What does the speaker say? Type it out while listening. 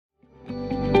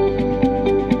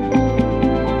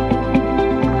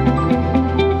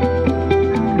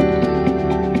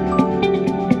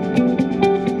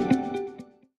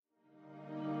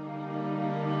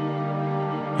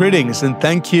Greetings and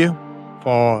thank you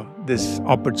for this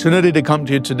opportunity to come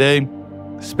to you today,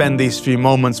 spend these few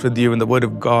moments with you in the Word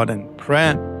of God and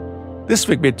prayer. This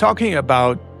week we're talking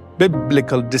about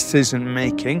biblical decision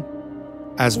making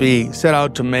as we set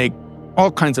out to make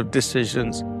all kinds of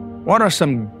decisions. What are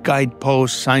some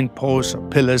guideposts, signposts, or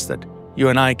pillars that you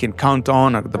and I can count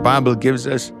on, or the Bible gives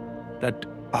us, that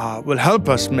will help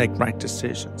us make right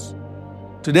decisions?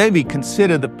 Today we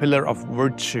consider the pillar of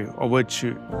virtue or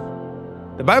virtue.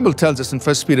 The Bible tells us in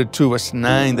 1 Peter 2 verse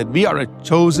 9 that we are a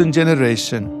chosen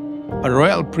generation, a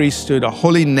royal priesthood, a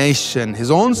holy nation, His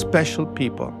own special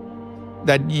people,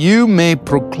 that you may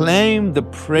proclaim the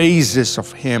praises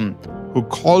of Him who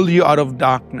called you out of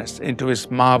darkness into His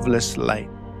marvelous light.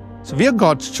 So we are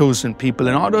God's chosen people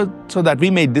in order so that we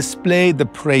may display the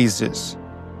praises.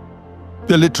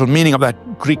 The literal meaning of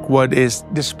that Greek word is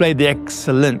display the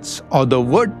excellence or the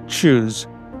virtues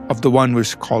of the one who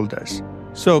has called us.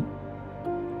 So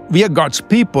we are God's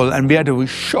people and we are to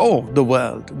show the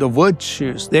world the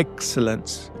virtues, the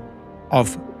excellence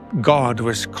of God who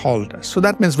has called us. So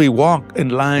that means we walk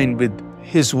in line with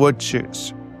His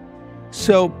virtues.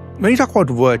 So when you talk about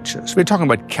virtues, we're talking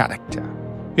about character.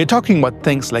 We're talking about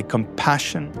things like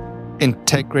compassion,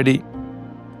 integrity,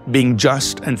 being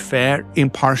just and fair,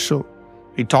 impartial.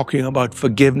 We're talking about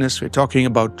forgiveness. We're talking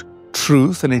about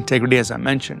truth and integrity, as I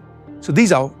mentioned. So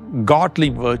these are godly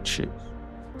virtues.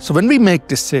 So when we make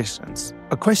decisions,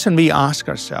 a question we ask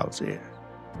ourselves is,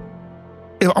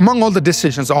 among all the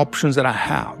decisions, options that I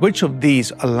have, which of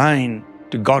these align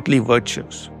to godly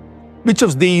virtues? Which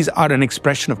of these are an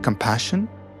expression of compassion,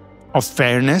 of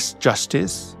fairness,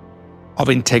 justice, of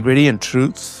integrity and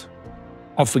truth,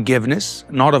 of forgiveness,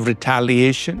 not of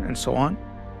retaliation, and so on?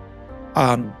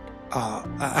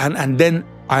 And then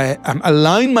I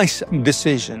align my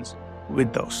decisions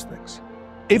with those things.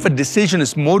 If a decision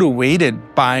is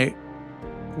motivated by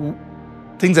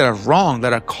things that are wrong,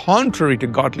 that are contrary to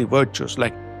godly virtues,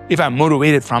 like if I'm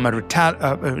motivated from when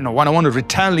I want to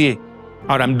retaliate,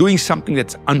 or I'm doing something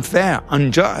that's unfair,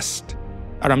 unjust,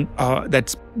 or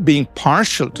that's being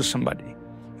partial to somebody,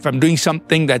 if I'm doing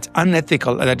something that's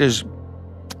unethical, that is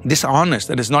dishonest,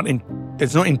 there's no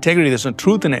integrity, there's no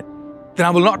truth in it, then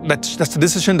I will not, that's a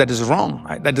decision that is wrong,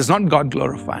 right? That is not God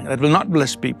glorifying, that will not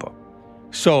bless people.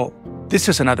 So this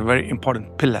is another very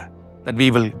important pillar that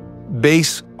we will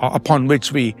base upon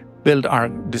which we build our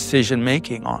decision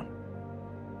making on.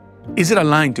 Is it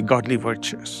aligned to godly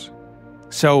virtues?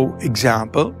 So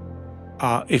example,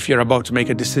 if you're about to make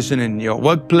a decision in your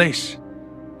workplace,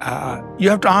 you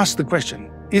have to ask the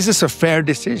question, is this a fair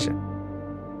decision?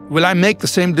 Will I make the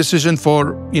same decision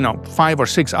for 5 or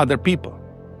 6 other people?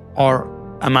 Or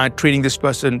am I treating this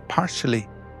person partially,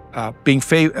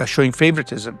 showing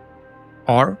favoritism?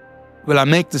 Or will I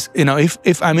make this,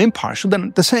 if I'm impartial,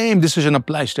 then the same decision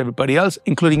applies to everybody else,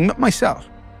 including myself.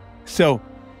 So,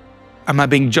 am I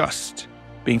being just,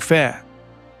 being fair?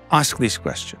 Ask these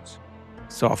questions.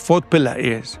 So, our fourth pillar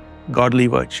is godly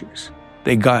virtues.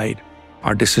 They guide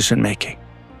our decision making.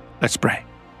 Let's pray.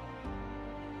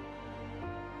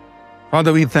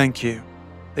 Father, we thank you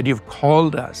that you've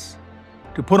called us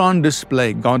to put on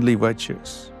display godly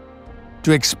virtues,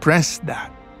 to express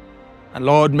that. And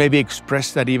Lord, may we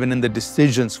express that even in the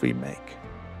decisions we make,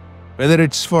 whether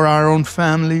it's for our own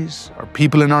families or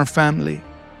people in our family,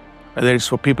 whether it's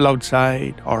for people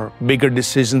outside or bigger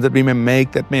decisions that we may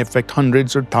make that may affect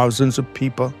hundreds or thousands of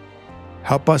people.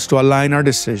 Help us to align our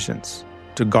decisions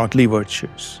to godly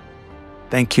virtues.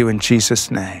 Thank you in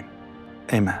Jesus' name.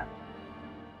 Amen.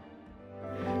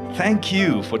 Thank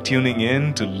you for tuning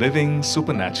in to Living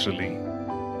Supernaturally.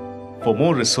 For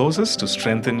more resources to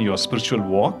strengthen your spiritual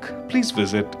walk, please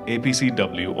visit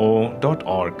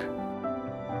apcwo.org.